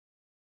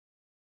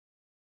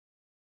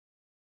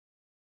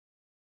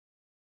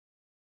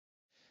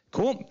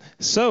Cool.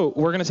 So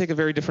we're going to take a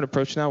very different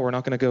approach now. We're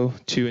not going to go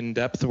too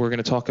in-depth. We're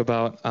going to talk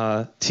about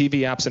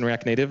TV apps in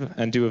React Native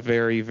and do a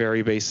very,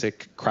 very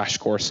basic crash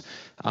course.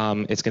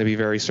 It's going to be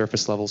very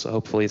surface level, so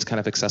hopefully it's kind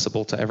of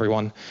accessible to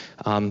everyone.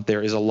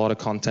 There is a lot of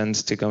content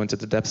to go into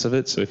the depths of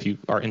it, so if you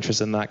are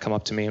interested in that, come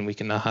up to me and we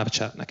can have a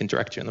chat and I can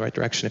direct you in the right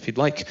direction if you'd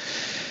like.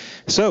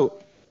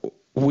 So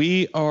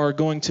we are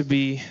going to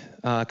be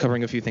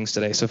covering a few things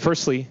today. So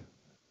firstly,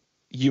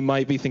 you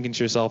might be thinking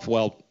to yourself,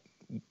 well,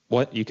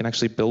 what? You can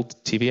actually build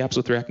TV apps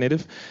with React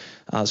Native?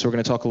 So we're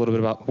going to talk a little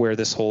bit about where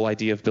this whole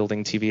idea of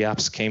building TV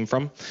apps came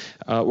from.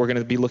 We're going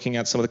to be looking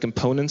at some of the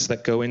components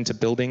that go into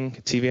building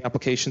TV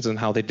applications and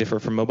how they differ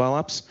from mobile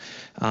apps.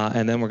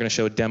 And then we're going to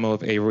show a demo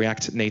of a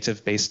React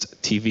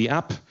Native-based TV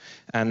app.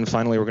 And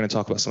finally, we're going to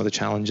talk about some of the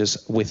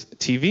challenges with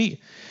TV.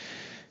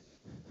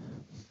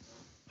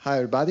 Hi,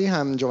 everybody.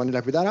 I'm Giovanni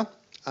Laquidara.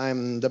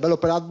 I'm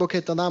developer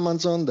advocate at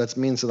Amazon. That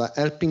means that I'm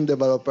helping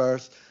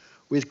developers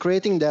with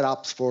creating their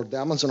apps for the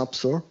Amazon App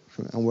Store.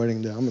 I'm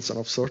wearing the Amazon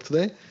App Store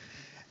today.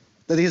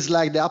 That is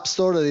like the App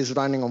Store that is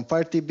running on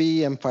Fire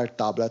TV and Fire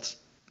tablets,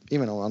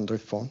 even on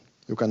Android phone.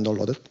 You can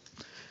download it.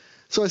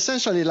 So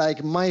essentially,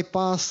 like my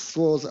past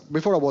was,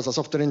 before I was a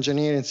software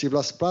engineer in C++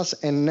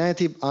 and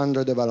native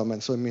Android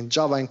development. So I mean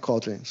Java and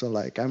Kotlin. So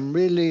like I'm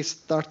really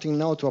starting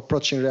now to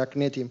approaching React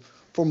Native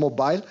for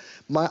mobile.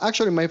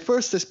 Actually, my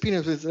first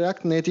experience with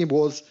React Native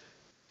was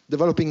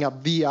developing a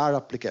VR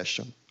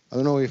application. I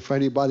don't know if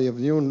anybody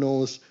of you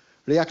knows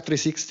React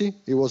 360.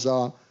 It was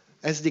a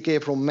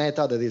SDK from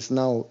Meta that is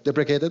now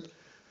deprecated.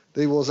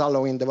 That was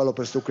allowing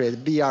developers to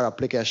create VR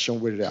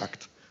application with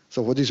React.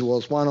 So this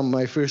was one of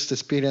my first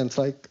experience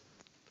like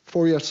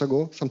 4 years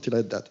ago, something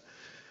like that.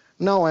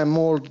 Now I'm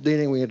more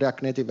dealing with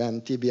React Native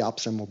and TV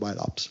apps and mobile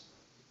apps.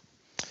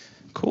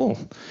 Cool.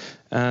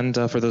 And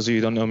for those of you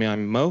who don't know me,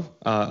 I'm Mo.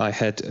 I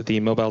head the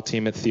mobile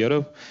team at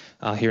Theodo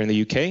here in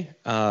the UK.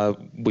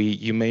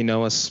 You may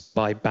know us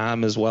by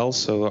BAM as well.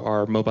 So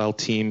our mobile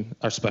team,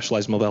 our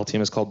specialized mobile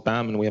team is called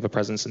BAM, and we have a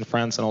presence in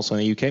France and also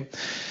in the UK.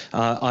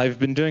 I've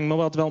been doing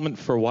mobile development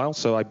for a while,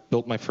 so I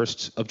built my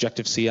first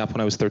Objective-C app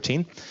when I was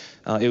 13.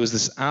 It was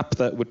this app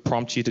that would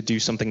prompt you to do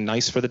something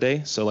nice for the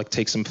day, so like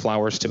take some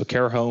flowers to a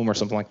care home or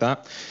something like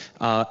that.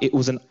 It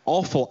was an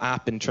awful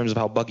app in terms of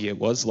how buggy it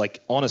was.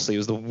 Like, honestly, it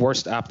was the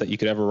worst app that you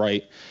could ever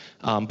write,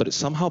 but it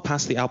somehow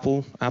passed the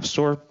Apple App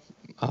Store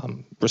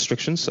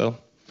restrictions, so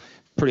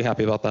pretty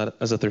happy about that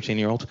as a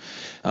 13-year-old.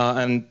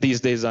 And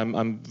these days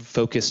I'm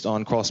focused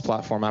on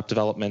cross-platform app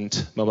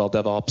development, mobile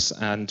DevOps,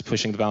 and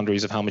pushing the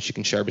boundaries of how much you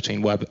can share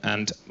between web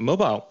and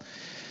mobile.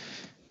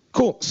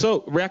 Cool.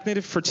 So React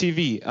Native for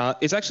TV.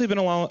 It's actually been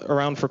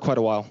around for quite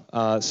a while.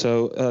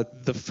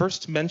 The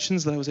first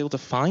mentions that I was able to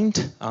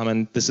find,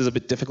 and this is a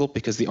bit difficult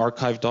because the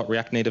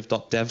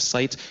archive.reactnative.dev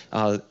site,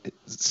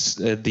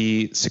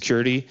 the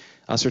security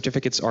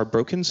certificates are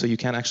broken, so you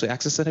can't actually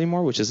access it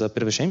anymore, which is a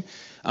bit of a shame.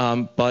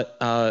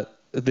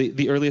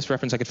 The earliest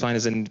reference I could find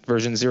is in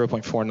version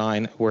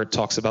 0.49, where it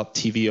talks about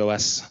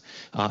tvOS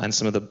and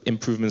some of the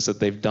improvements that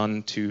they've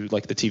done to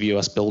like the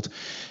tvOS build.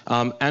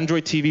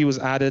 Android TV was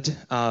added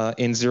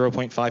in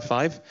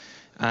 0.55,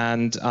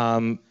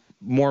 and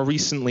more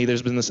recently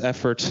there's been this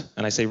effort,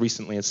 and I say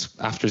recently, it's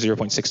after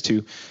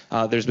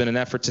 0.62, there's been an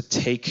effort to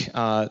take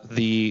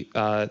the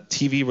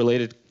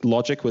TV-related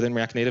logic within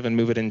React Native and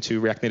move it into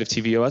React Native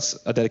tvOS,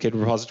 a dedicated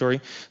repository,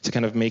 to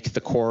kind of make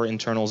the core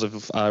internals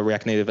of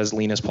React Native as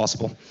lean as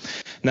possible.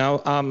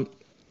 Now,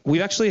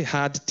 we've actually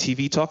had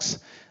TV talks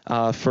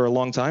for a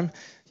long time.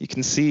 You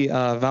can see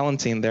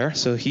Valentin there.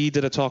 So he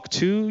did a talk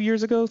 2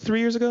 years ago, 3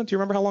 years ago. Do you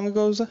remember how long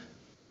ago it was? 2019.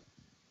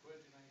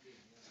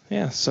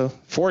 Yeah, so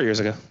 4 years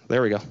ago.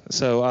 There we go.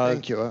 So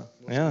thank you.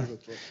 Yeah,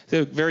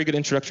 a very good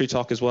introductory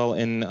talk as well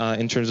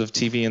in terms of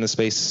TV in the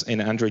space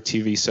in Android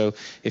TV. So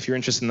if you're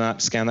interested in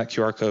that, scan that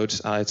QR code.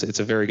 It's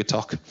a very good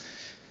talk.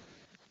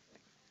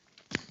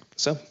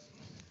 So.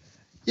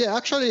 Yeah,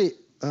 actually,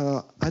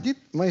 I did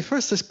my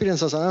first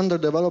experience as an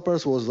Android developer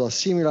was a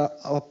similar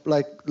app,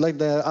 like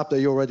the app that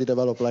you already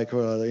developed, like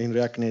in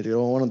React Native,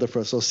 or one of the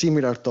first. So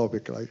similar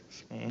topic, like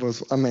it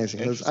was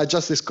amazing. I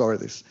just discovered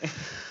this.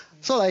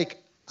 So like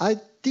I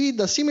did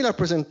a similar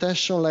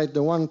presentation like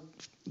the one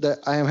that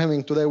I am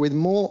having today with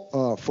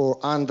Mo for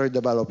Android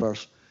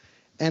developers,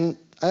 and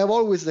I have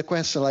always the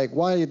question like,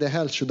 why the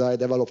hell should I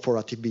develop for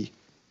a TV?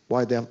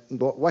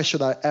 Why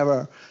should I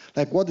ever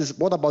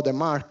what about the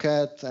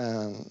market?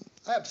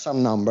 I have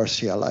some numbers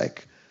here,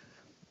 like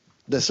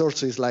the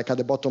source is like at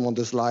the bottom of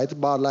the slide,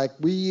 but like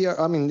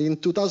in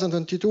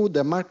 2022,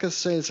 the market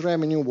sales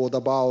revenue was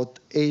about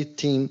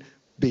 18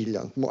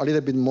 billion, a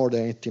little bit more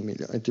than 80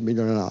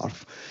 million and a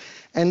half.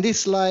 And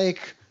this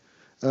like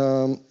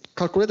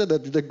calculated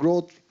that the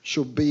growth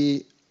should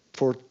be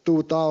for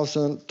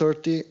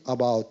 2030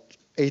 about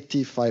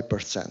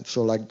 85%.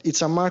 So like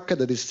it's a market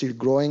that is still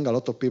growing. A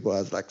lot of people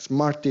have like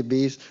smart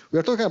TVs. We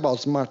are talking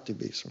about smart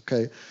TVs,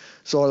 okay?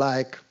 So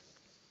like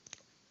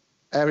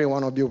every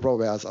one of you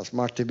probably has a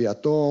smart TV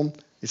at home.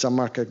 It's a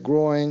market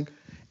growing.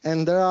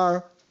 And there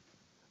are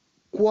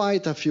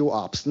quite a few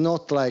apps,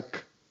 not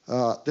like,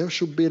 there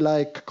should be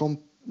like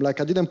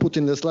like I didn't put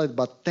in the slide,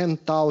 but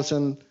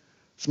 10,000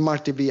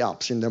 smart TV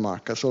apps in the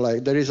market. So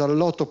like there is a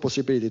lot of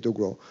possibility to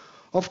grow.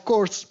 Of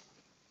course,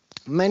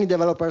 many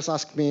developers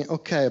ask me,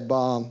 okay,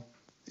 but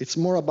it's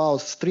more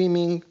about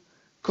streaming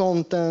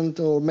content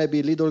or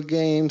maybe little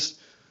games.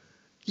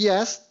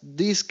 Yes,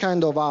 these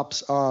kind of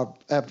apps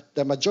have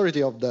the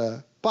majority of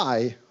the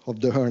pie of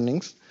the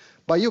earnings,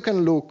 but you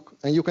can look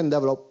and you can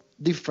develop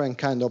different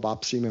kind of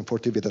apps even for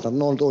TV that are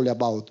not only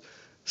about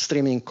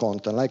streaming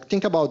content. Like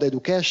think about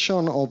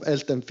education of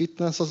health and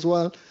fitness as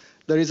well.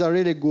 There is a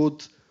really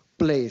good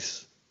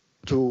place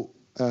to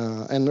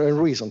and a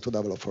reason to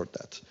develop for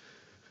that.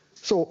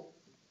 So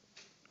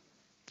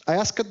I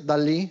asked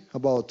Dali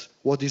about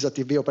what is a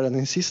TV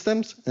operating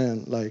system,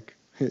 and like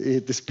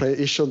he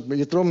showed me,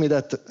 he showed me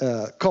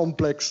that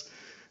complex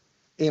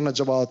image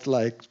about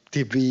like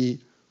TV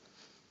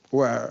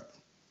where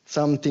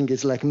something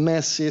is like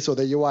messy, so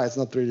the UI is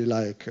not really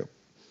like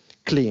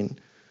clean.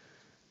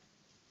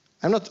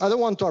 I don't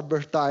want to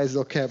advertise,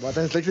 okay, but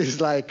this is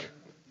like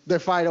the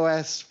Fire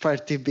OS Fire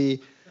TV,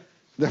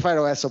 the Fire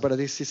OS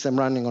operating system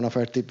running on a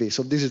Fire TV.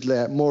 So this is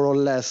more or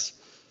less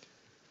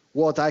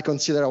what I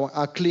consider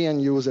a clean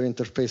user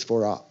interface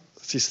for a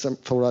system,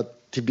 for a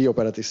TV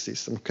operating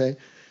system, okay?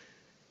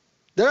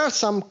 There are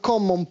some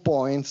common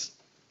points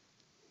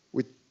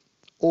with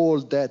all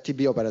the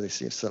TV operating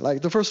systems.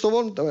 Like the first of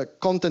all, the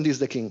content is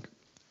the king.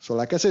 So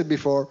like I said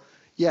before,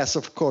 yes,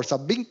 of course, a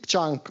big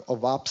chunk of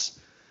apps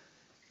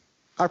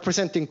are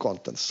presenting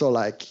content. So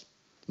like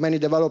many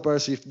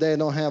developers, if they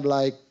don't have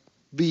like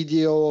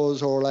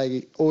videos or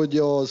like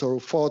audios or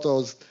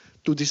photos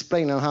to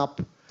display in an app,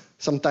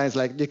 sometimes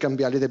like they can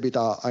be a little bit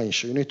an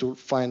issue. You need to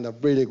find a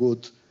really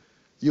good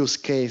use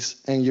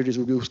case and you need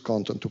to use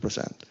content to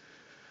present.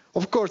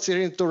 Of course, it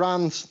needs to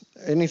run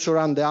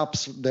the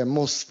apps the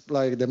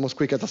most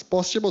quickest as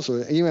possible.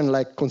 So even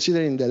like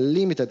considering the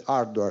limited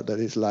hardware that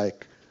is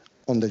like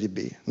on the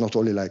TV, not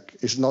only like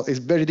it's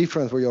very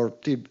different for your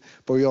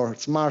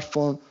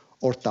smartphone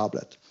or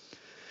tablet.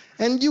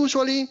 And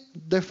usually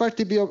the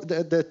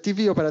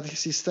TV operating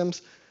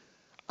systems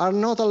are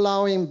not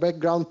allowing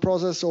background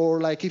process, or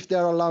like if they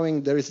are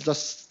allowing,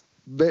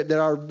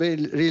 there are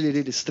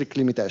really strict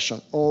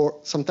limitations, or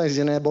sometimes it's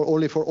enabled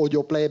only for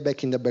audio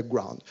playback in the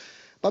background.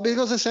 But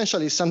because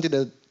essentially it's something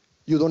that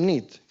you don't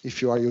need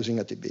if you are using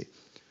a TV.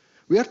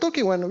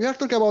 When we are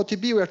talking about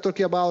TV, we are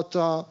talking about,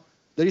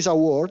 there is a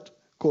word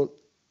called,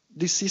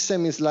 this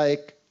system is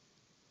like,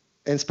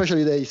 and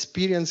especially the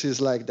experience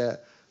is like the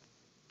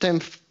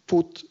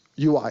 10-foot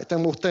UI,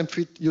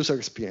 10-foot user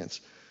experience.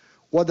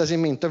 What does it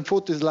mean? 10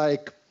 foot is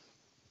like,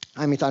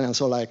 I'm Italian,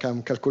 so like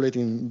I'm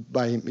calculating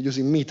by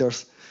using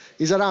meters.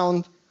 It's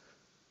around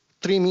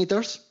 3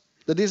 meters.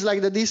 That is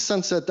like the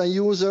distance that a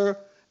user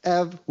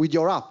have with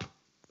your app.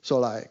 So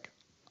like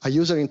a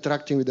user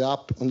interacting with the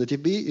app on the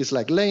TV is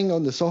like laying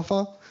on the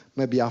sofa,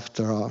 maybe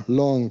after a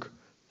long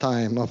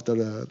time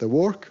after the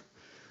work,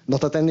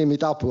 not attending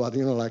meetup, but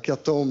like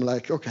at home,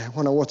 like, okay, I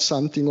want to watch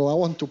something or I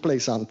want to play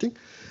something.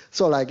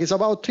 So like it's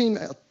about 3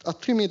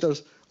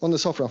 meters on the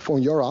sofa from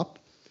your app.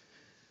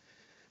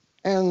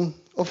 And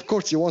of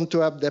course, you want to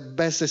have the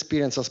best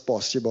experience as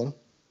possible,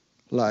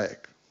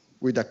 like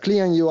with a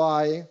clean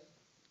UI,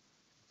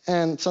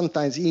 and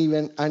sometimes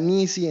even an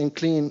easy and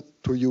clean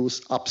to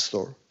use App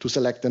Store to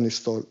select and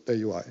install the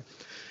UI.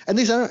 And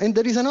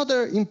there is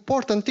another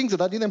important thing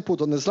that I didn't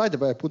put on the slide,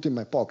 but I put in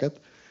my pocket,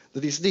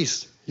 that is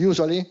this.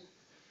 Usually,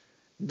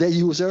 the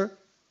user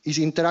is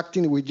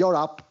interacting with your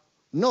app,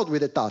 not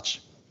with a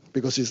touch,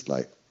 because it's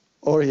like,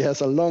 or he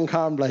has a long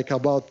arm, like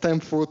about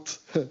 10-foot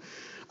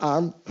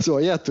arm, so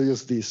he had to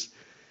use this.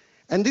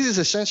 And this is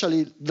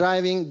essentially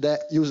driving the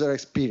user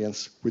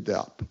experience with the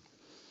app.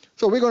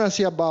 So we're going to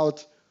see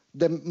about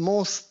the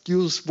most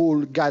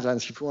useful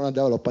guidelines if you want to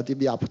develop a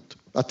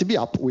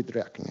TV app with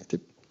React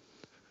Native.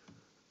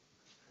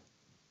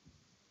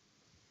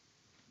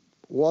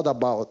 What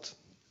about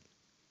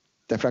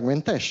the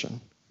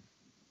fragmentation?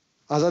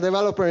 As a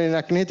developer in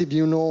React Native,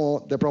 you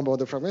know the problem of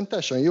the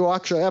fragmentation. You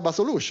actually have a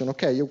solution.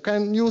 Okay, you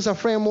can use a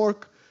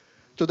framework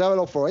to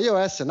develop for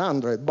iOS and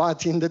Android,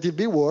 but in the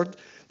TV world,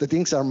 the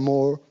things are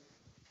more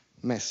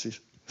messy.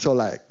 So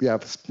like we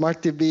have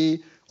Smart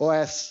TV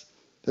OS,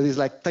 that is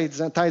like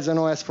Tizen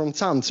OS from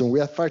Samsung. We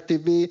have Fire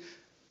TV,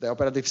 the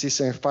operating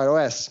system of Fire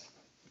OS.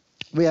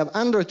 We have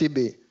Android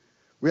TV.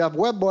 We have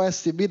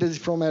WebOS TV that is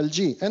from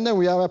LG, and then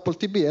we have Apple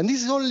TV. And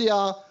this is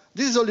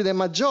only the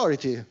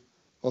majority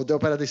of the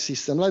operating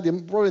system, like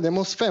probably the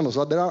most famous,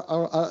 but there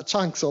are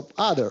chunks of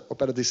other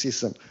operating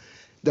systems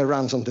that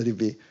runs on the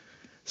TV.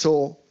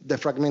 So the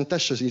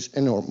fragmentation is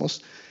enormous.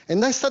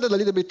 And I started a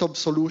little bit of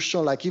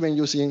solution, like even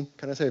using,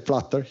 can I say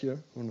Flutter here?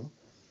 Or no?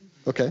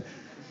 Okay.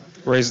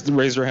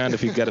 Raise your hand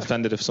if you get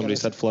offended if somebody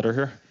said Flutter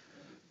here.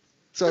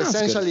 So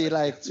essentially,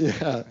 like,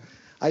 yeah,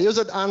 I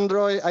used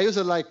Android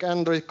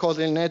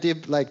Kotlin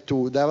native, like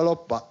to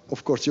develop, but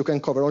of course you can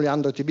cover only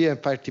Android TV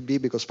and Fire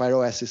TV because Fire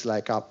OS is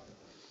like a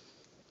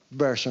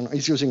version,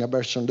 it's using a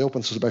version, the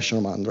open source version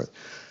of Android.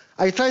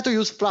 I try to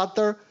use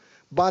Flutter,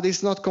 but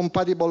it's not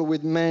compatible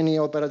with many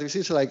operating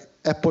systems like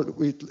Apple.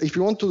 If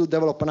you want to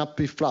develop an app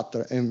with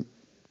Flutter and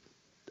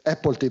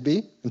Apple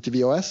TV and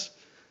tvOS,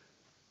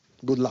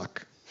 good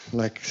luck.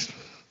 Like,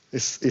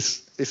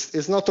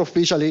 it's not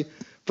officially,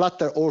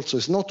 Flutter also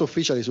is not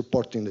officially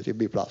supporting the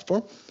TV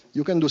platform.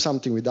 You can do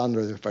something with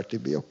Android or Fire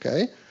TV,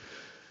 okay.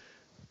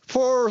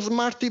 For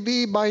Smart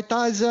TV by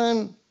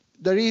Tizen,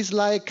 there is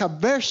like a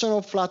version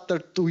of Flutter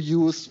to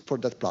use for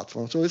that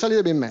platform. So it's a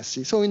little bit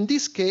messy. So in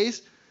this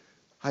case,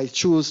 I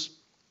choose,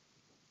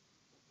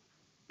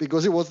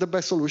 because it was the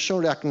best solution,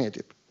 React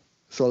Native.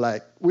 So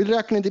like with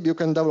React Native, you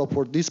can develop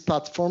for these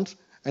platforms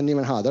and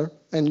even other,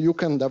 and you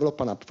can develop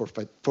an app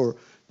for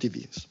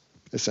TVs,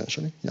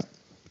 essentially, yeah.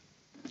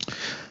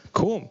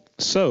 Cool.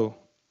 So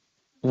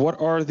what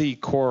are the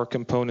core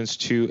components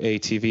to a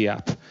TV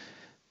app?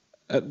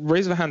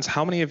 Raise of hands,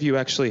 how many of you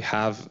actually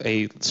have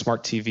a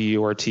smart TV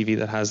or a TV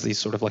that has these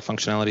sort of like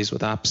functionalities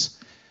with apps?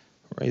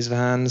 Raise of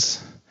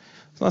hands.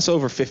 So that's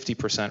over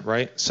 50%,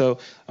 right? So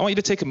I want you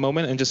to take a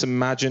moment and just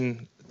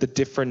imagine the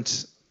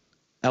different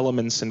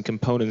elements and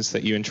components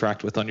that you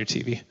interact with on your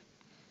TV,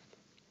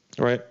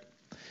 right?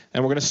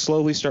 And we're going to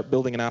slowly start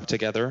building an app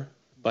together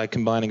by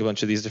combining a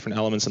bunch of these different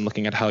elements and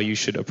looking at how you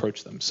should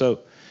approach them. So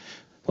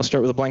let's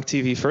start with a blank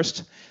TV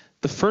first.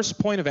 The first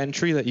point of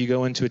entry that you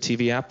go into a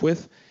TV app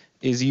with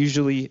is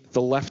usually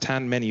the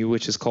left-hand menu,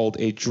 which is called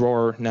a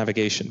drawer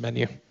navigation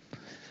menu.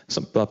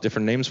 Some have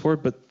different names for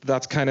it, but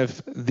that's kind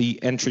of the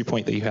entry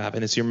point that you have,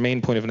 and it's your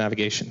main point of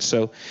navigation.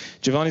 So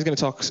Giovanni's going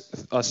to talk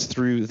us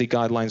through the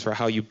guidelines for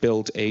how you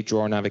build a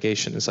drawer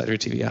navigation inside your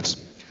TV apps.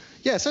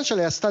 Yeah,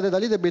 essentially I studied a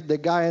little bit the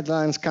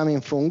guidelines coming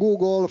from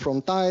Google,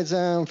 from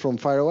Tizen, from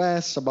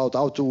FireOS about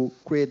how to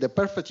create the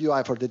perfect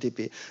UI for the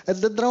TV. And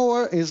the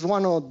drawer is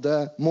one of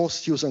the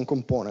most used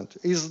components.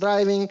 It's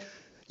driving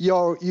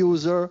your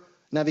user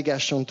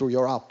navigation through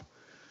your app.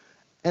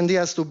 And it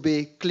has to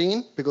be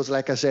clean, because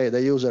like I say,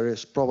 the user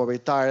is probably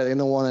tired, they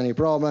don't want any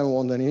problem,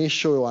 want any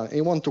issue,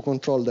 they want to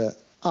control the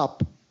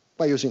app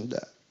by using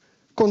the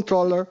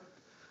controller.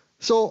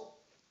 So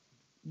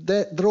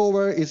the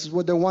drawer is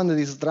the one that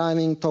is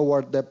driving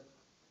toward the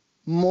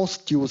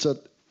most used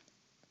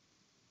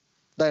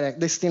direct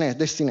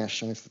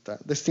destination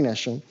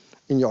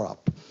in your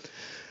app.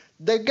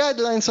 The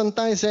guidelines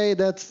sometimes say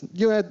that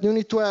you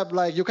need to have,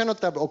 like, you cannot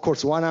have, of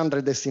course,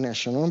 100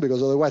 destinations,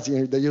 because otherwise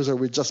the user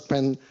will just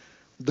spend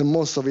the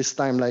most of his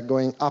time like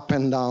going up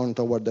and down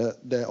toward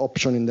the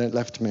option in the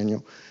left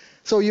menu.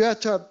 So you have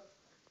to have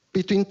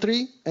between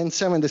 3 and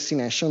 7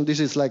 destinations.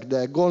 This is like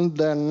the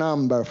golden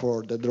number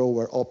for the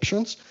drawer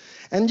options.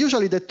 And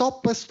usually the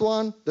topest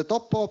one, the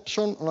top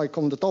option, like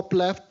on the top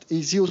left,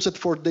 is used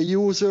for the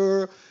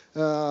user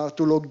to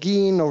log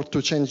in or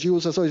to change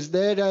user. So it's the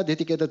area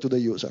dedicated to the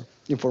user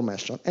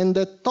information. And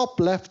the top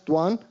left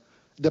one,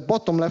 the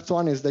bottom left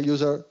one is the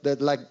user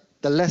that like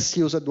the less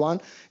used one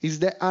is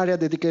the area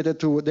dedicated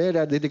to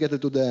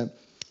the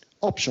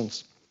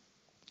options,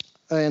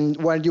 and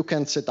where you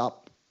can set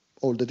up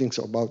all the things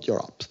about your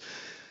apps.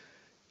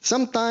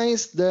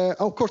 Sometimes,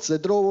 of course, the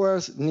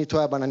drawers need to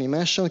have an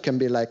animation. It can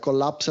be like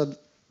collapsed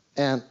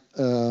and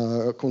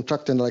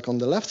contracted like on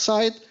the left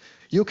side.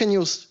 You can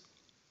use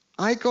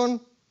icon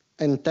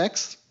and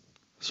text,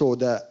 so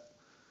the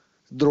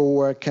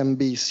drawer can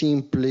be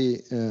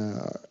simply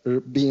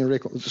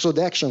so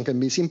the action can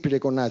be simply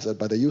recognized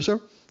by the user.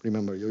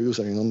 Remember, your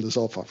user is on the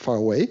sofa far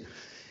away.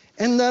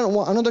 And then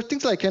another thing,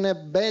 like can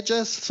have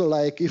badges. So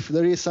like if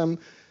there is some,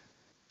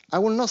 I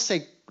will not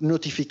say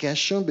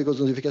notification, because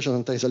notification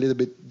sometimes is a little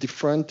bit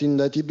different in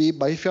the TV,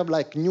 but if you have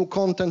like new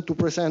content to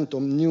present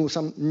or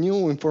some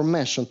new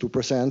information to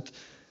present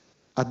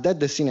at that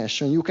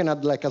destination, you can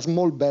add like a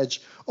small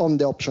badge on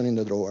the option in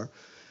the drawer.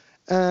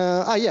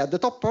 Yeah, the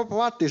top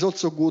part is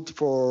also good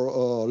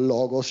for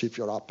logos, if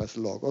your app has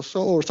logos.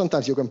 So, or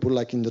sometimes you can put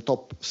like in the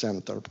top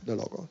center the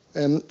logo.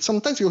 And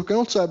sometimes you can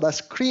also have a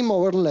screen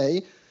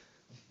overlay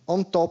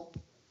on top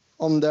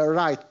on the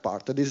right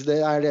part. That is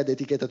the area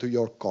dedicated to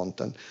your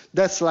content.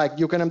 That's like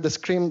you can have the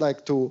screen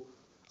like to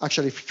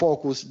actually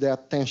focus the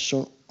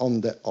attention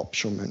on the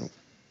option menu.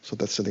 So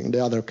that's the thing.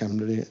 The other can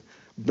be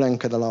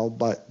blanked out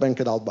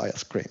by a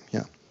screen.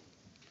 Yeah.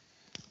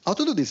 How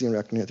to do this in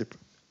React Native?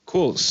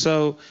 Cool.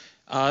 So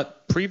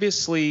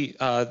previously,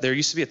 there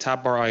used to be a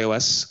tab bar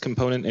iOS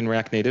component in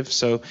React Native.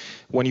 So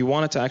when you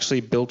wanted to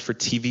actually build for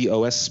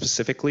tvOS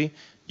specifically,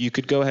 you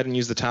could go ahead and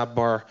use the tab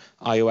bar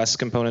iOS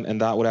component,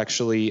 and that would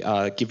actually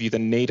give you the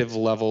native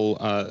level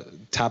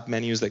tab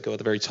menus that go at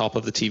the very top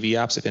of the TV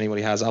apps, if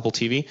anybody has Apple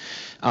TV.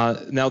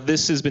 Now,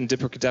 this has been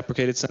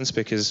deprecated since,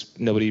 because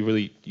nobody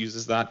really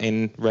uses that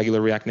in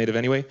regular React Native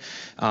anyway.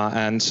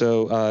 And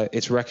so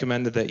it's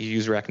recommended that you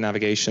use React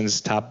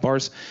Navigation's tab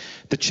bars.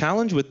 The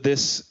challenge with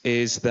this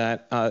is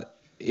that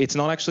it's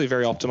not actually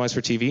very optimized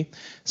for TV.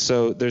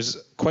 So there's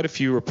quite a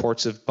few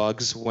reports of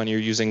bugs when you're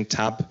using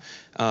tab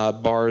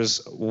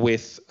bars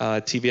with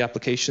TV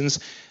applications,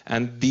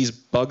 and these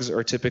bugs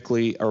are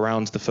typically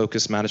around the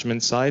focus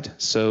management side,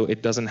 so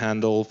it doesn't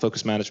handle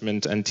focus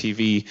management and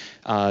TV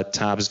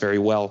tabs very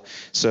well.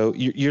 So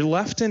you're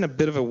left in a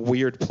bit of a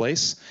weird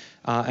place.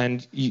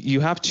 And you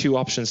have two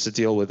options to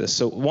deal with this.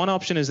 So one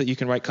option is that you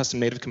can write custom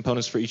native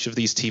components for each of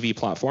these TV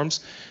platforms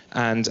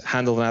and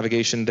handle the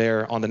navigation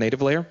there on the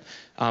native layer.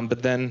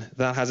 But then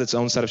that has its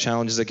own set of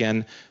challenges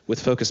again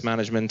with focus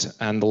management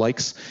and the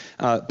likes.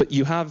 But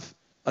you have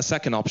a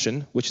second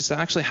option, which is to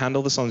actually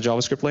handle this on the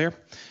JavaScript layer.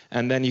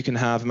 And then you can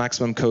have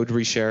maximum code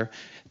reshare.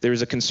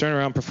 There's a concern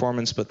around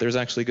performance, but there's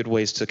actually good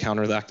ways to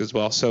counter that as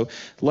well. So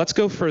let's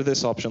go for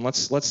this option.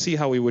 Let's see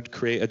how we would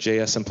create a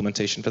JS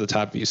implementation for the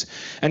tab views.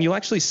 And you'll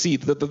actually see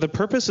that the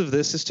purpose of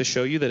this is to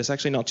show you that it's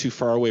actually not too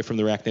far away from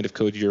the React Native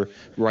code you're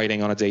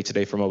writing on a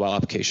day-to-day for mobile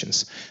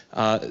applications.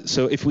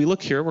 So if we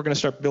look here, we're going to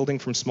start building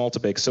from small to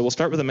big. So we'll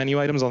start with the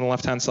menu items on the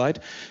left-hand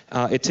side.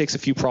 It takes a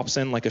few props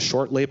in, like a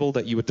short label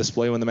that you would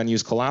display when the menu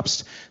is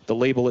collapsed, the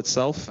label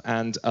itself,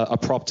 and a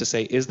prop to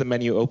say, is the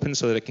menu open,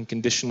 so that it can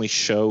conditionally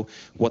show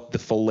what the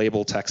full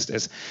label text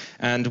is.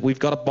 And we've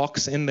got a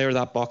box in there.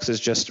 That box is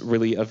just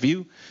really a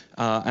view,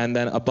 and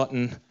then a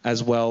button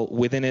as well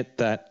within it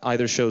that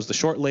either shows the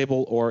short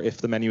label, or if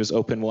the menu is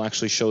open, will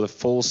actually show the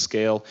full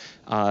scale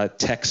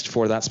text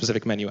for that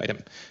specific menu item.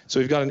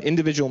 So we've got an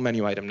individual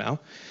menu item now.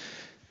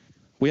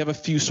 We have a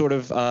few sort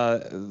of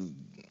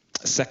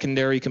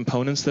secondary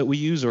components that we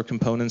use, or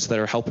components that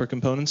are helper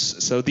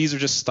components. So these are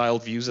just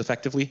styled views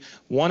effectively.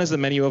 One is the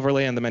menu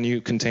overlay and the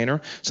menu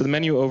container. So the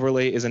menu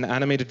overlay is an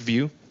animated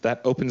view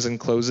that opens and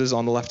closes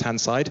on the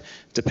left-hand side,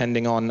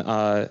 depending on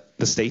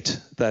the state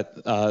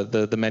that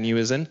the menu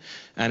is in,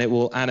 and it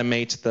will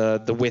animate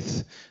the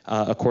width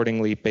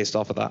accordingly based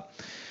off of that.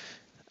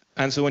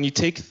 And so when you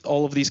take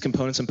all of these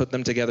components and put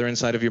them together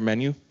inside of your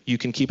menu, you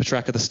can keep a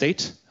track of the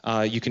state.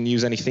 You can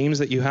use any themes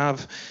that you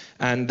have,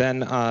 and then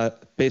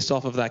based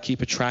off of that,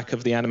 keep a track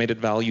of the animated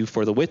value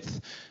for the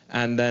width,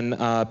 and then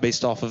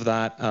based off of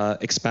that,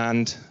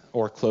 expand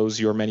or close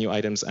your menu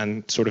items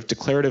and sort of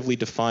declaratively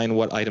define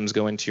what items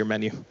go into your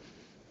menu.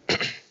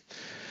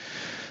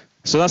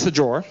 So that's the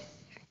drawer.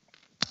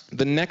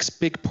 The next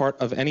big part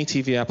of any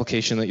TV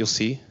application that you'll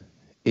see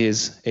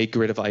is a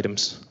grid of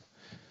items.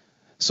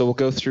 So we'll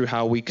go through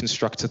how we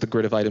construct the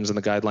grid of items and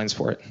the guidelines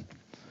for it.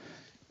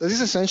 This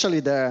is essentially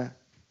the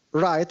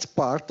right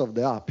part of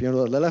the app. You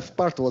know, the left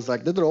part was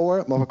like the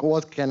drawer, but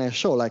what can I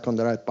show like on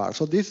the right part?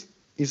 So this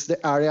is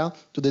the area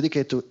to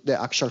dedicate to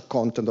the actual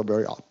content of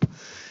your app.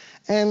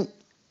 And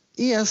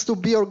it has to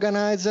be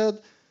organized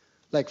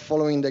like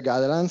following the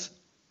guidelines.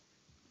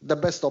 The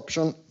best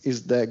option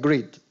is the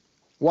grid.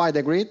 Why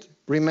the grid?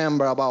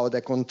 Remember about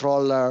the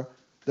controller,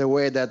 the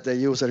way that the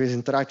user is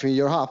interacting with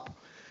your app.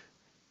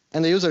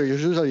 And the user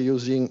is usually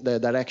using the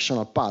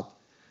directional path.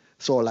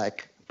 So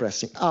like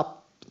pressing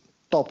up,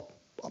 top,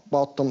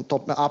 bottom,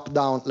 top, up,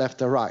 down,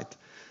 left, and right.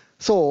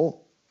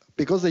 So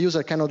because the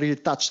user cannot really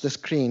touch the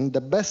screen,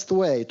 the best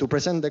way to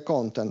present the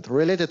content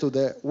related to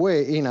the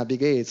way he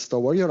navigates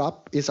toward your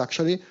app is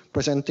actually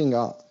presenting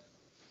a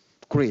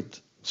grid.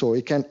 So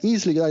he can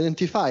easily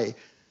identify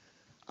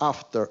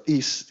after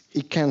he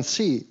can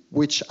see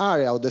which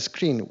area of the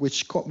screen,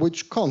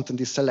 which content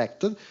is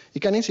selected. He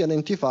can easily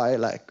identify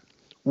like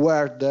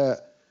where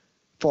the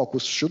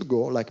focus should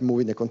go, like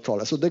moving the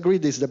controller. So the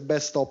grid is the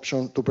best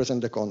option to present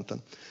the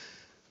content.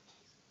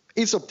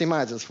 It's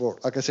optimized for,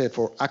 like I said,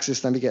 for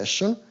axis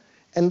navigation.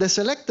 And the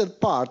selected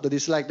part, that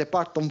is like the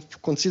part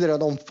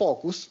considered on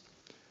focus,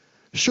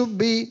 should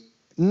be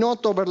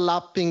not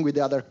overlapping with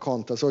the other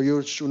content. So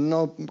you should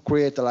not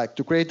create, like,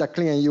 to create a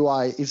clean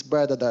UI, it's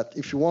better that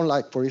if you want,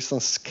 like, for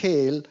instance,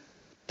 scale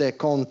the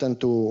content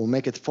to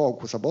make it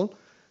focusable,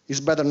 it's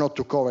better not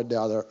to cover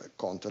the other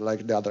content,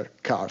 like the other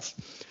cards.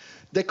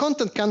 The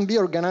content can be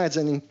organized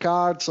in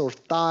cards or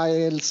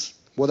tiles,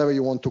 whatever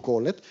you want to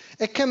call it.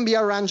 It can be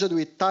arranged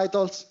with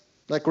titles,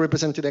 like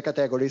representing the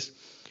categories.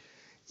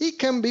 It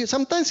can be,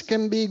 sometimes it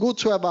can be good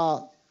to have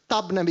a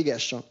tab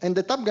navigation. And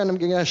the tab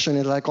navigation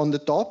is like on the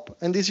top,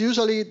 and is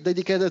usually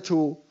dedicated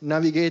to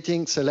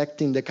navigating,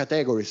 selecting the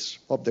categories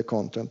of the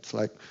content.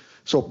 Like,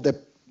 so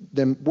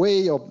the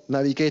way of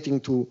navigating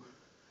to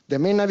the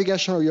main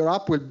navigation of your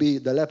app will be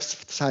the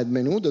left side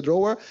menu, the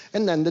drawer,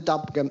 and then the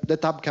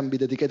tab can be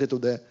dedicated to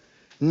the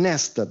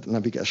nested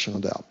navigation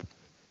of the app.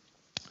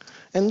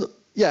 And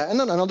yeah, and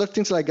then another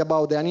things like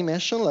about the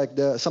animation, like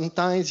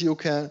sometimes you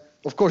can,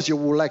 of course, you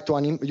would like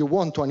to you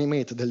want to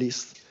animate the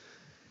list,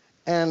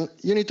 and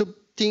you need to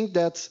think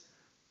that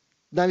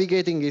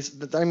navigating is,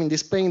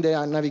 displaying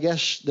the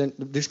navigation,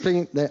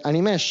 displaying the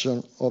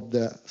animation of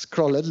the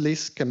scrolled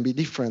list can be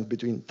different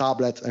between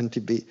tablet and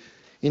TV.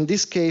 In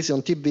this case,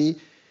 on TV,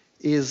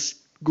 is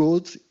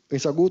good.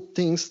 It's a good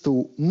thing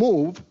to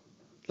move,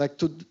 like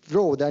to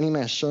draw the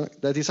animation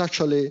that is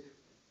actually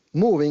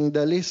moving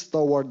the list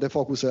toward the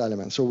focus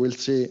element. So we'll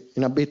see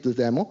in a bit the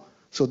demo.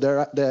 So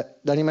the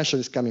animation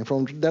is coming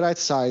from the right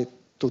side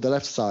to the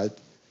left side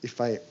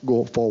if I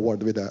go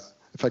forward with the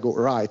if I go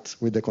right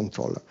with the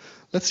controller.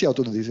 Let's see how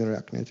to do this in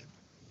React Native.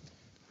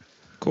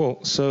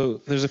 Cool.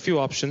 So there's a few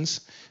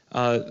options.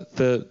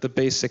 The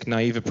basic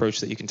naive approach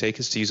that you can take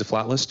is to use a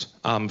flat list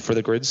for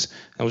the grids,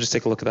 and we'll just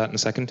take a look at that in a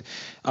second.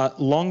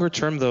 Longer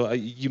term, though,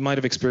 you might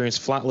have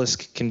experienced flat lists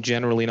can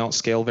generally not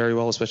scale very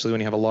well, especially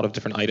when you have a lot of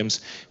different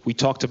items. We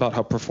talked about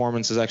how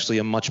performance is actually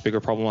a much bigger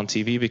problem on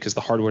TV because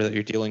the hardware that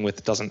you're dealing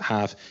with doesn't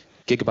have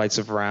gigabytes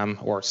of RAM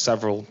or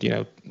several,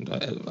 8+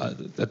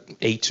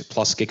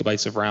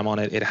 gigabytes of RAM on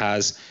it. It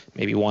has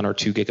maybe 1 or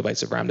 2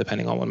 gigabytes of RAM,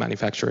 depending on what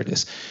manufacturer it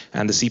is.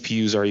 And the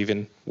CPUs are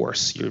even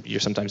worse. You're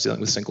sometimes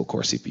dealing with single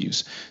core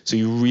CPUs. So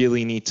you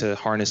really need to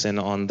harness in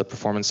on the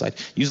performance side.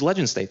 Use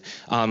Legend State.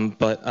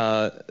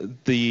 But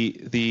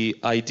the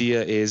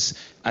idea is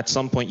at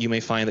some point you may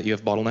find that you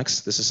have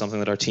bottlenecks. This is something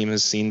that our team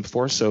has seen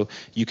before. So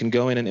you can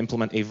go in and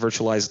implement a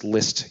virtualized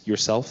list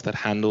yourself that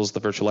handles the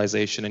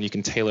virtualization, and you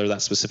can tailor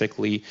that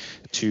specifically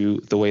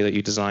to the way that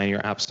you design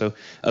your app. So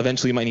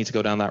eventually you might need to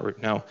go down that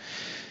route. Now,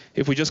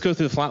 if we just go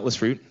through the flat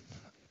list route,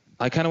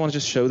 I kind of want to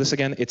just show this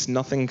again. It's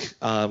nothing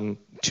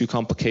too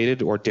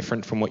complicated or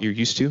different from what you're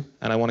used to.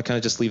 And I want to kind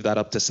of just leave that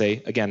up to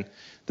say, again,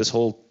 this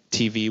whole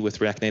TV with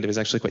React Native is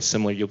actually quite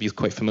similar. You'll be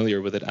quite familiar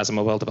with it as a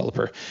mobile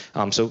developer.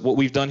 So what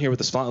we've done here with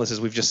this flat list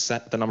is we've just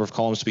set the number of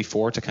columns to be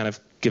 4 to kind of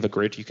give a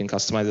grid. You can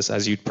customize this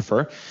as you'd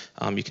prefer.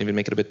 You can even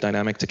make it a bit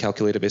dynamic to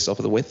calculate it based off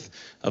of the width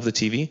of the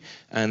TV.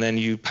 And then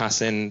you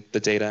pass in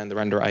the data and the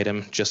render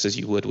item just as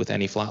you would with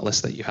any flat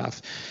list that you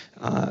have.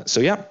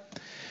 So yeah.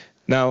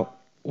 Now,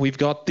 we've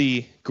got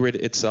the grid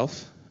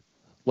itself.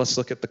 Let's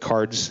look at the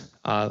cards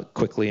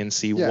quickly and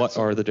see what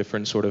are the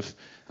different sort of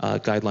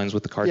guidelines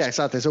with the cards. Yeah,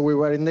 exactly. So we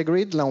were in the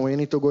grid, now we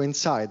need to go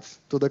inside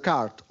to the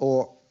card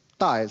or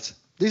tiles.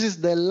 This is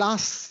the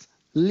last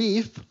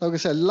leaf, like I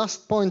said,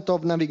 last point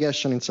of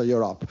navigation inside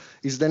your app.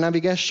 Is the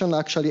navigation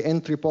actually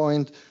entry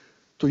point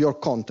to your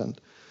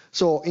content.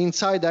 So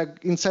inside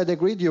the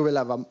grid, you will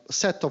have a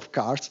set of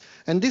cards,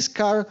 and this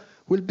card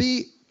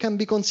can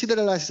be considered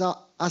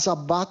as a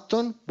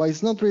button, but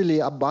it's not really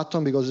a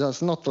button because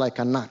there's not like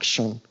an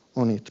action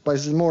on it, but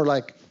it's more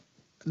like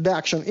the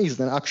action is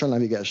the actual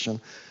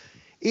navigation.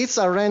 It's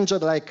arranged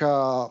like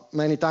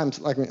many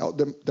times, like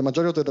the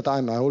majority of the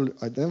time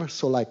I never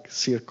saw like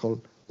circle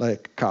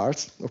like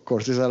cards. Of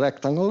course, it's a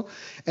rectangle.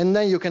 And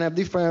then you can have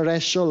different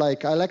ratio.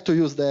 Like I like to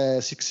use the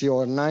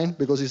 60/9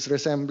 because it's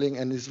resembling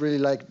and it's really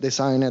like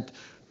designed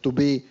to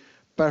be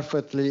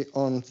perfectly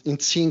in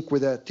sync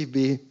with the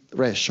TV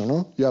ratio.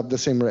 No? You have the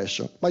same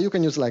ratio. But you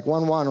can use like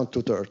 1/1 or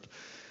 2/3.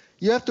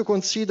 You have to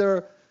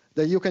consider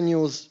that you can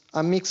use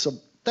a mix of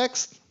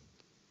text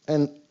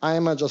and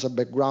image as a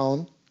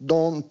background.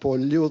 Don't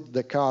pollute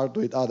the card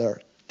with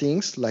other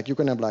things. Like you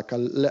can have like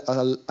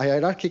a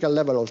hierarchical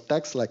level of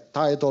text, like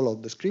title or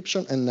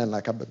description, and then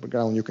like a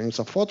background. You can use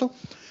a photo.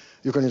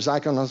 You can use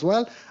icon as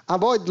well.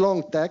 Avoid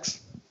long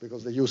text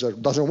because the user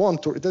doesn't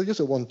want to. The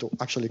user wants to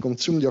actually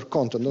consume your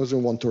content,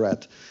 doesn't want to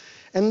read.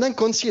 And then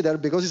consider,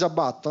 because it's a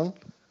button,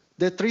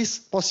 the 3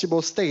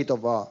 possible state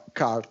of a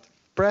card: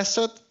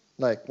 preset,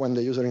 like when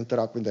the user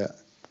interacts with the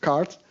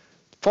card;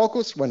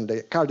 focus, when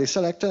the card is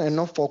selected; and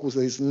not focus,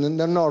 is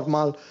the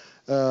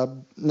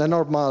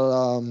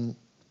normal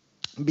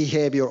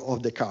behavior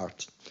of the card.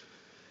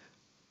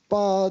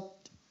 But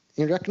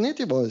in React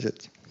Native, what is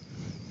it?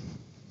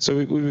 So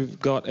we've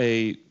got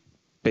a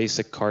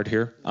basic card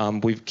here.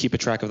 We keep a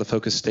track of the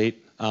focus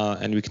state,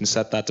 and we can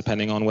set that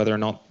depending on whether or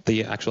not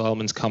the actual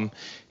elements come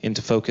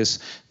into focus.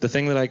 The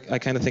thing that I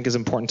kind of think is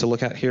important to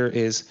look at here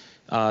is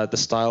the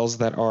styles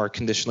that are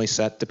conditionally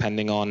set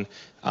depending on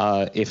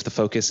if the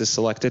focus is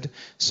selected.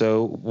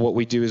 So what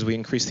we do is we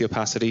increase the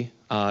opacity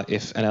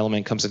if an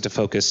element comes into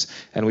focus,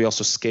 and we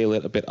also scale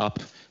it a bit up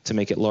to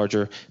make it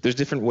larger. There's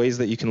different ways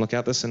that you can look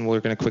at this, and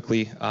we're going to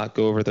quickly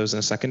go over those in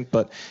a second.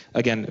 But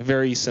again,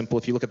 very simple.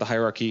 If you look at the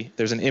hierarchy,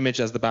 there's an image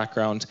as the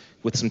background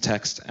with some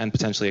text and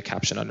potentially a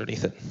caption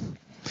underneath it.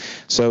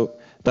 So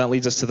that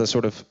leads us to the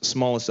sort of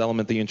smallest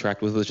element that you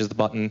interact with, which is the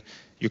button.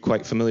 You're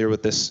quite familiar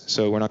with this,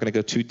 so we're not going to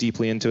go too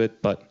deeply into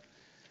it, but...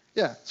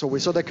 Yeah, so we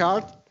saw the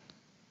card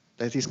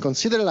that is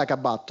considered like a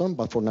button,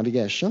 but for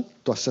navigation,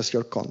 to access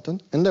your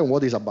content. And then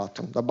what is a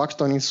button? The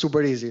button is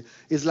super easy.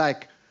 It's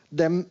like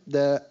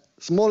the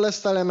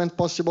smallest element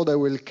possible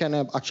that can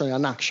have actually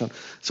an action.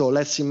 So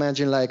let's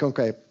imagine like,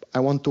 okay, I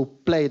want to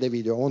play the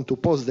video, I want to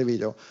pause the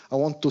video, I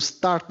want to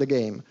start the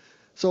game.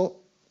 So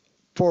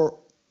for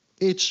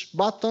each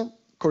button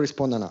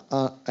correspond an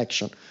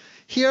action.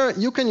 Here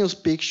you can use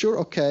picture,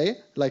 okay,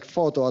 like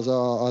photo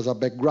as a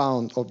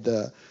background of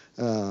the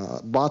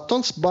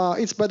buttons, but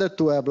it's better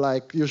to have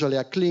like usually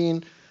a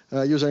clean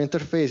user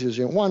interface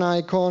using one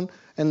icon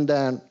and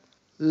then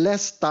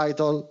less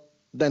title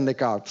than the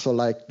card. So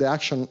like the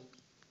action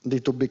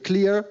need to be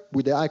clear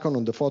with the icon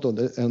on the photo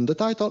and the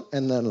title,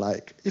 and then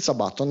like it's a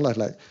button.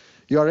 Like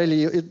you are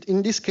really,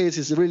 in this case,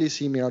 it's really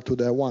similar to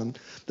the one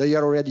that you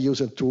are already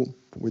using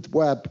with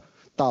web,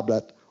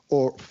 tablet,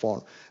 or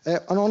phone.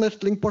 Another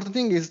important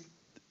thing is,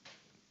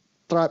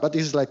 but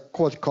this is like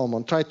quite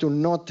common, try to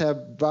not have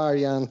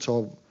variants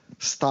of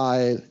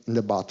style in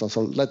the button.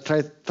 So let's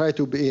try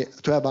to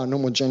have an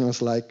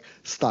homogeneous like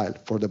style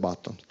for the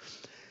button.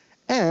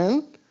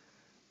 And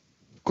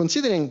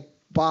considering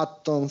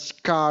buttons,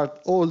 card,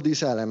 all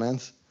these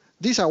elements,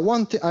 these are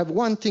have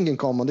one thing in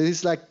common. This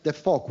is like the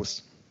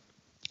focus.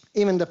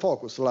 Even the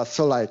focus.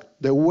 So like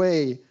the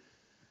way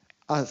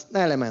an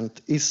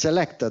element is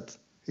selected,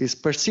 is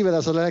perceived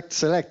as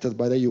selected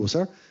by the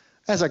user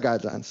as a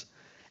guidelines.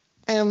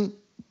 And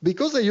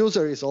because the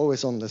user is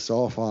always on the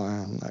sofa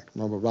and like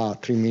blah, blah, blah,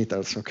 3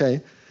 meters, okay?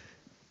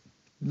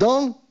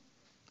 Don't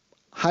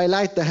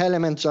highlight the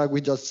element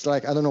with just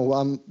like, I don't know,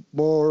 one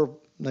more,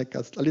 like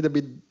a little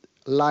bit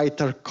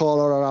lighter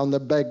color around the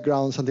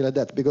background, something like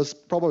that, because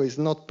probably it's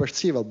not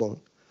perceivable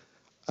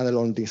at a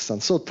long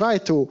distance. So try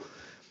to,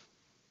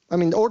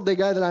 all the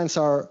guidelines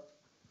are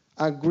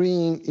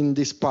agreeing in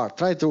this part.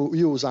 Try to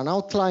use an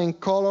outline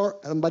color,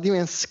 but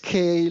even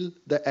scale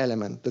the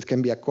element. That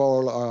can be a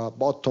color, a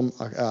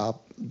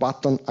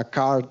button, a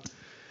card.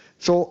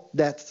 So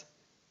that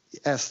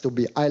has to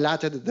be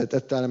highlighted that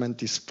that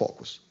element is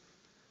focused.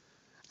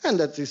 And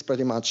that is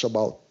pretty much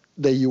about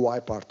the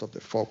UI part of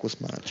the focus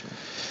management.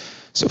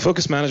 So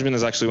focus management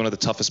is actually one of the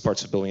toughest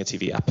parts of building a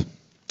TV app.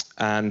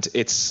 And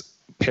it's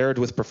paired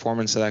with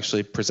performance that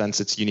actually presents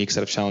its unique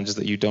set of challenges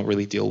that you don't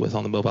really deal with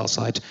on the mobile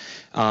side.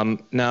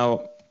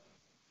 Now,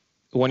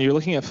 when you're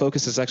looking at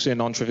focus, it's actually a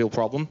non-trivial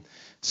problem.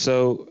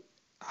 So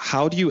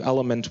how do you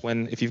element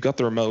if you've got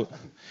the remote?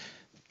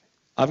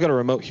 I've got a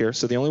remote here,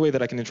 so the only way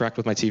that I can interact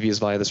with my TV is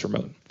via this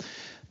remote.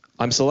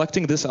 I'm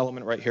selecting this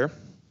element right here,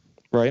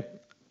 right?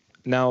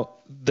 Now,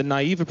 the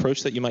naive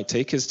approach that you might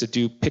take is to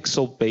do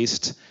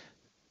pixel-based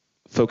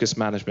focus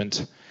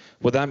management.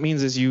 What that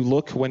means is you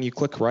look when you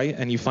click right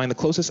and you find the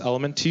closest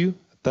element to you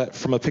that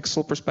from a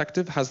pixel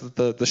perspective has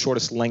the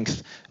shortest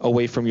length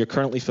away from your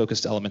currently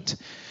focused element.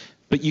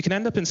 But you can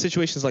end up in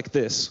situations like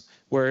this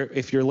where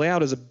if your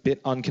layout is a bit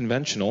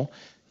unconventional,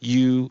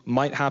 you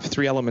might have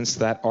 3 elements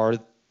that are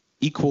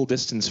equal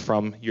distance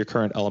from your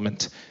current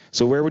element.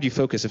 So where would you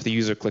focus if the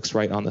user clicks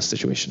right on this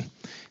situation?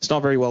 It's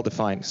not very well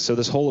defined. So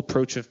this whole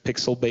approach of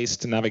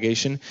pixel-based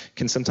navigation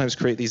can sometimes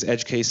create these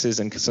edge cases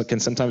and can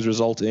sometimes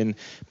result in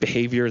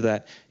behavior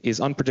that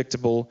is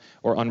unpredictable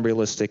or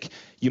unrealistic.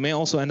 You may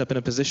also end up in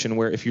a position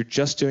where if you're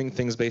just doing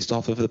things based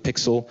off of the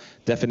pixel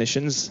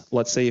definitions,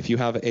 let's say if you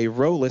have a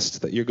row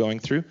list that you're going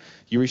through,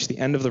 you reach the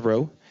end of the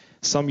row,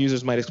 some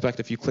users might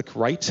expect if you click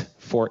right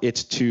for it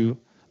to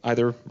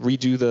either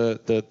redo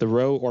the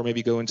row or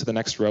maybe go into the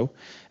next row.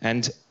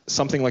 And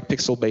something like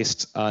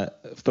pixel-based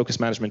focus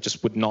management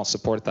just would not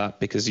support that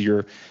because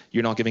you're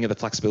not giving it the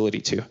flexibility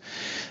to.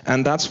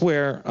 And that's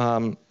where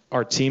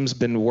our team's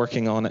been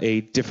working on a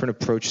different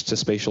approach to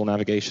spatial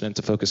navigation and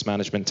to focus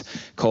management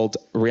called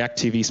React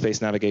TV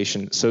Space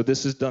Navigation. So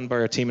this is done by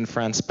our team in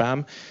France,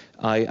 BAM.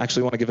 I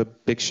actually want to give a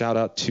big shout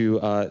out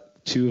to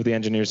 2 of the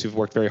engineers who've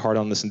worked very hard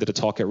on this and did a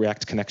talk at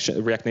React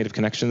Native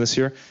Connection this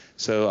year.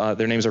 So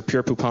their names are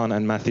Pierre Poupon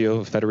and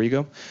Matteo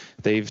Federigo.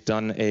 They've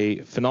done a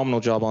phenomenal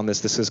job on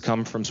this. This has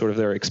come from sort of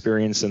their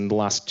experience in the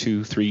last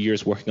 2-3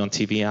 years working on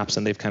TV apps,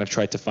 and they've kind of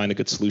tried to find a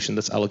good solution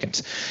that's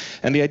elegant.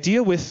 And the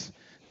idea with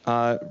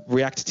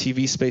React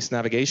TV Space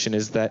Navigation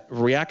is that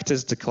React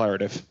is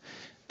declarative.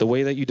 The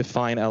way that you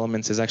define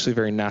elements is actually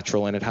very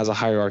natural, and it has a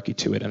hierarchy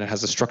to it, and it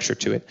has a structure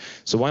to it.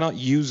 So why not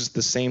use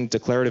the same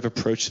declarative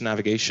approach to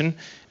navigation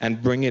and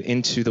bring it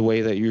into the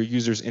way that your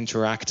users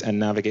interact and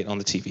navigate on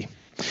the TV?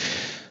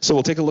 So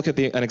we'll take a look at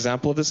an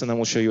example of this, and then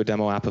we'll show you a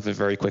demo app of it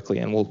very quickly,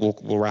 and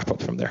we'll wrap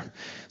up from there.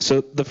 So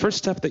the first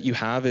step that you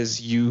have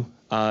is you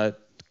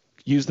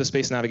use the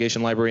Space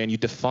Navigation library, and you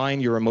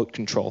define your remote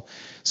control.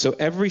 So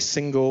every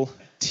single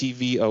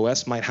TV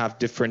OS might have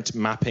different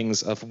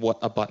mappings of what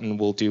a button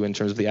will do in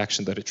terms of the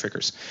action that it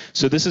triggers.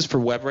 So this is for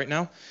web right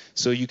now.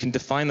 So you can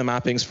define the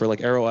mappings for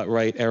like arrow at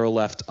right, arrow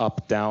left,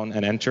 up, down,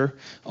 and enter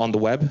on the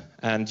web.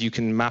 And you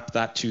can map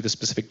that to the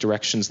specific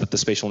directions that the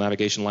spatial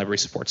navigation library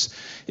supports.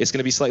 It's going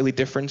to be slightly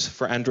different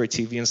for Android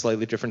TV and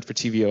slightly different for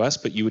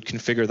tvOS, but you would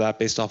configure that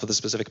based off of the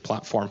specific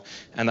platform.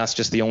 And that's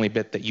just the only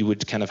bit that you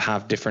would kind of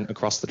have different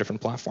across the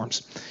different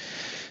platforms.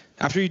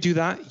 After you do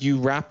that, you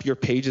wrap your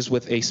pages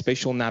with a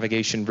spatial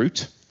navigation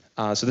route.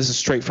 So this is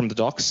straight from the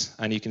docs,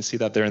 and you can see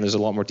that there, and there's a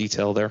lot more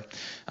detail there.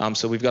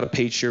 So we've got a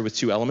page here with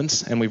 2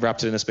 elements, and we've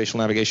wrapped it in a spatial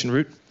navigation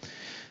route.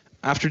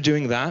 After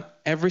doing that,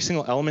 every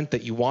single element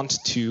that you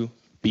want to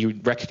be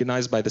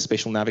recognized by the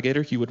spatial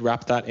navigator, you would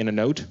wrap that in a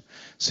node.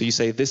 So you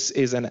say this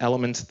is an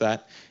element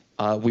that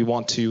we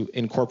want to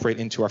incorporate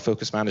into our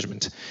focus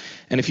management.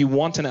 And if you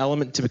want an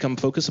element to become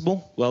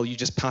focusable, well, you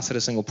just pass it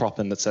a single prop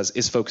in that says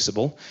is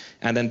focusable.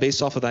 And then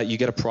based off of that, you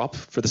get a prop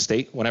for the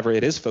state whenever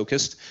it is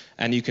focused,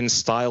 and you can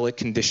style it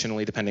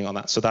conditionally depending on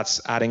that. So that's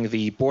adding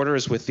the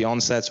borders with the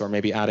onsets or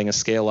maybe adding a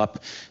scale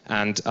up.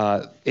 And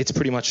it's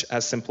pretty much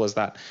as simple as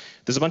that.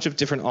 There's a bunch of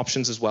different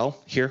options as well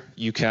here.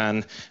 You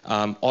can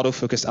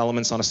autofocus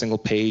elements on a single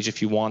page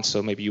if you want.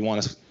 So maybe you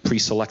want to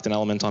pre-select an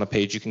element on a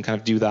page. You can kind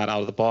of do that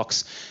out of the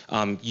box.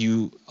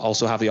 You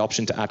also have the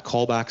option to add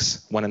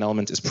callbacks when an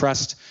element is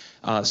pressed,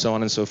 so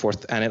on and so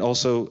forth. And it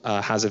also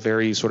has a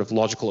very sort of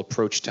logical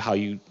approach to how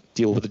you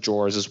deal with the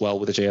drawers as well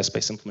with a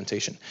JS-based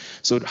implementation.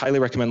 So I'd highly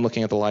recommend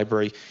looking at the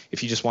library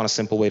if you just want a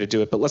simple way to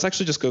do it. But let's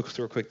actually just go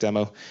through a quick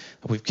demo.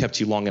 We've kept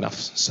you long enough,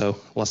 so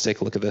let's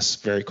take a look at this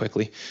very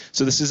quickly.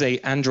 So this is a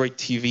Android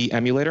TV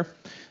emulator.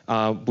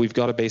 We've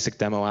got a basic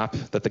demo app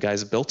that the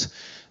guys have built.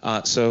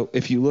 So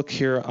if you look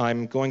here,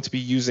 I'm going to be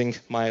using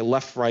my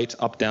left, right,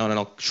 up, down, and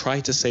I'll try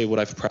to say what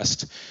I've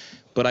pressed.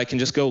 But I can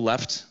just go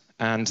left,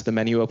 and the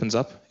menu opens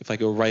up. If I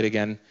go right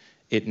again,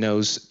 it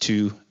knows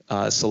to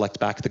select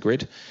back the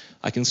grid.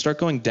 I can start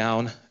going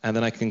down, and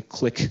then I can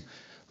click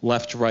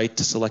left, right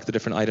to select the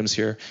different items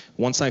here.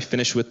 Once I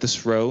finish with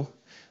this row,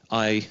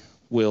 I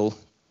will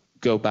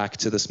go back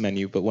to this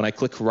menu. But when I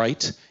click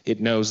right, it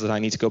knows that I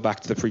need to go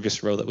back to the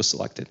previous row that was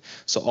selected.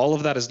 So all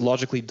of that is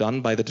logically done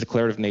by the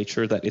declarative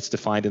nature that it's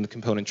defined in the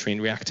component tree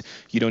in React.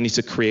 You don't need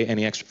to create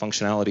any extra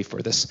functionality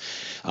for this.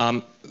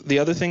 The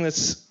other thing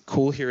that's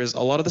cool here is a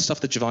lot of the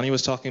stuff that Giovanni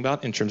was talking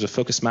about in terms of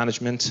focus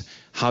management,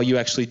 how you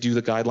actually do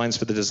the guidelines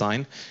for the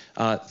design.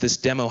 This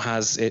demo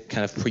has it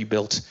kind of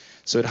pre-built.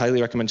 So I'd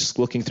highly recommend just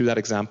looking through that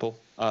example.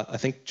 I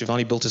think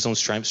Giovanni built his own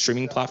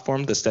streaming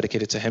platform that's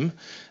dedicated to him.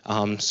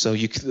 So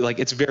you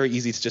it's very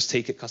easy to just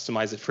take it,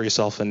 customize it for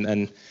yourself,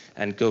 and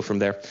go from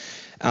there.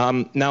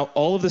 Now,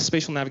 all of the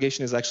spatial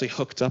navigation is actually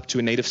hooked up to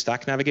a native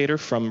stack navigator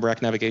from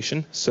React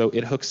Navigation. So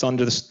it hooks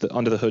under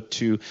the hood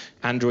to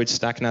Android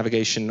stack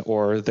navigation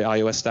or the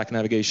iOS stack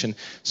navigation.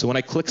 So when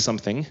I click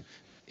something,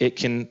 it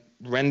can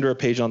render a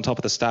page on top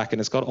of the stack,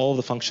 and it's got all of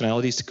the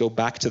functionalities to go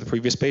back to the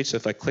previous page. So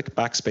if I click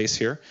backspace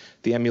here,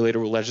 the emulator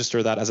will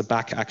register that as a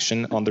back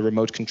action on the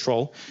remote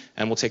control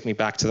and will take me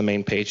back to the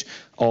main page,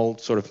 all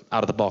sort of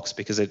out of the box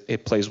because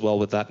it plays well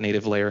with that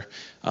native layer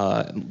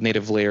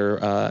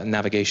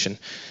navigation.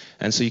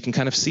 And so you can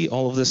kind of see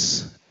all of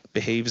this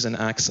behaves and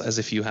acts as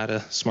if you had a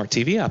smart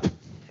TV app.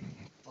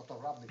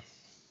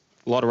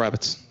 A lot of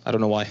rabbits. I don't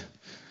know why.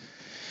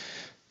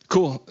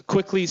 Cool.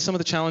 Quickly, some of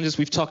the challenges.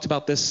 We've talked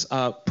about this.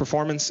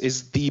 Performance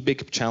is the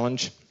big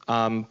challenge.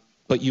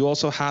 But you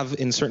also have,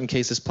 in certain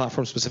cases,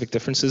 platform-specific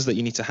differences that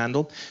you need to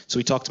handle. So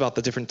we talked about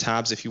the different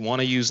tabs. If you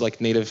want to use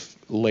like native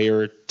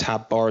layer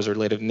tab bars or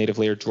native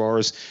layer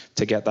drawers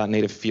to get that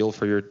native feel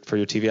for your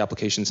TV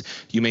applications,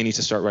 you may need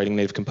to start writing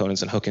native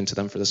components and hook into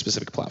them for the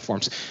specific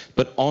platforms.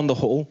 But on the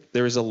whole,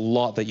 there is a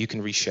lot that you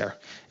can reshare.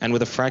 And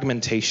with a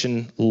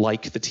fragmentation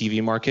like the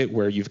TV market,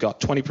 where you've got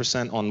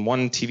 20% on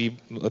one TV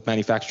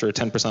manufacturer,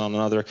 10% on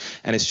another,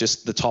 and it's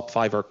just the top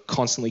 5 are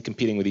constantly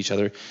competing with each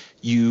other,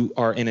 you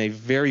are in a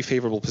very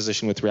favorable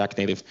position with React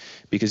Native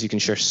because you can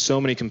share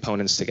so many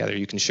components together.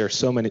 You can share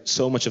so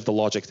much of the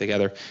logic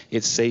together.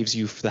 It saves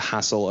you the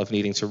hassle of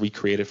needing to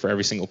recreate it for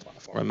every single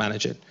platform and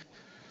manage it.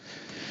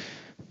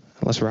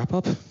 Let's wrap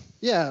up.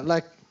 Yeah,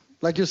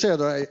 like you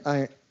said,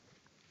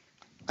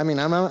 I mean,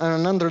 I'm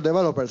an Android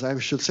developer, so I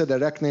should say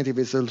that React Native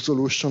is a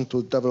solution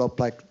to develop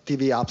like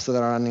TV apps that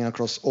are running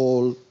across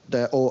or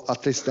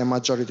at least the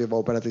majority of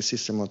operating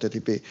system of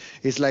TTP.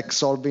 It's like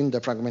solving the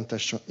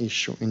fragmentation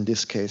issue in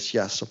this case,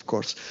 yes, of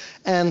course.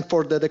 And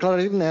for the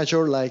declarative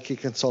nature, like it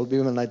can solve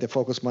even like the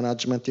focus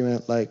management,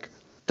 even like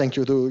thank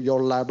you to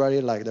your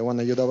library, like the one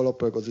that you develop,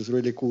 because it's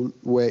really cool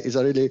way. It's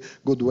a really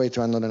good way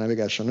to handle the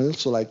navigation. And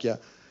also, like, yeah,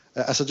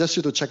 I suggest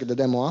you to check the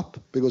demo app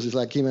because it's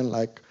like even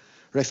like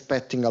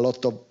respecting a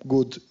lot of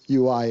good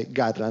UI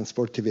guidelines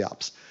for TV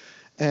apps.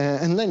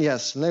 And then,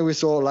 yes, then we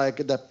saw like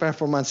that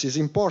performance is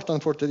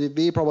important for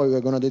TDB. Probably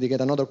we're going to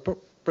dedicate another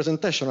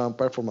presentation on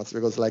performance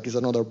because like it's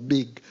another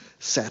big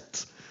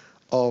set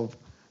of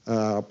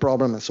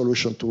problem and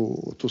solution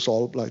to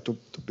solve, like to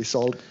be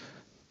solved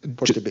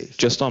for TDB.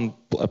 Just on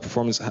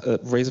performance,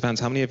 raise of hands,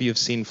 how many of you have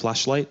seen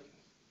Flashlight?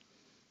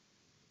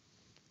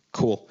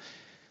 Cool.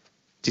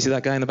 Do you see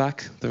that guy in the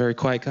back, the very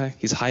quiet guy?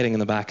 He's hiding in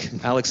the back.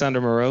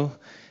 Alexander Moreau.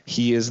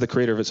 He is the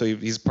creator of it, so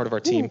he's part of our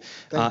team.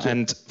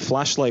 And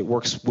Flashlight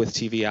works with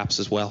TV apps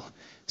as well.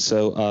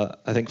 So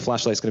I think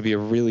Flashlight is going to be a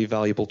really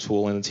valuable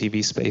tool in the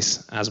TV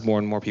space as more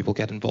and more people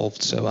get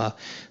involved. So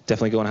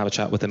definitely go and have a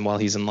chat with him while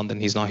he's in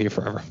London. He's not here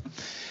forever.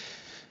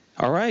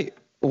 All right.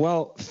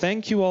 Well,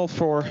 thank you all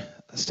for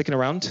sticking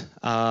around.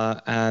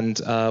 And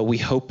we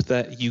hope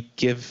that you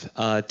give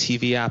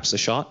TV apps a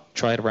shot.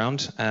 Try it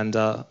around and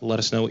let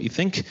us know what you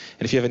think. And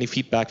if you have any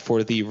feedback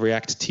for the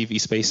React TV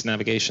Space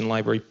Navigation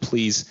Library,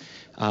 please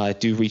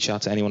do reach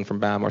out to anyone from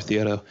BAM or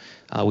Theodo.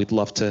 We'd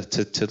love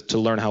to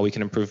learn how we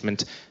can improve.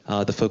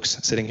 The folks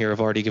sitting here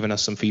have already given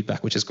us some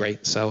feedback, which is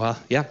great. So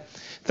yeah,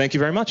 thank you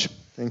very much.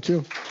 Thank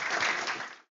you.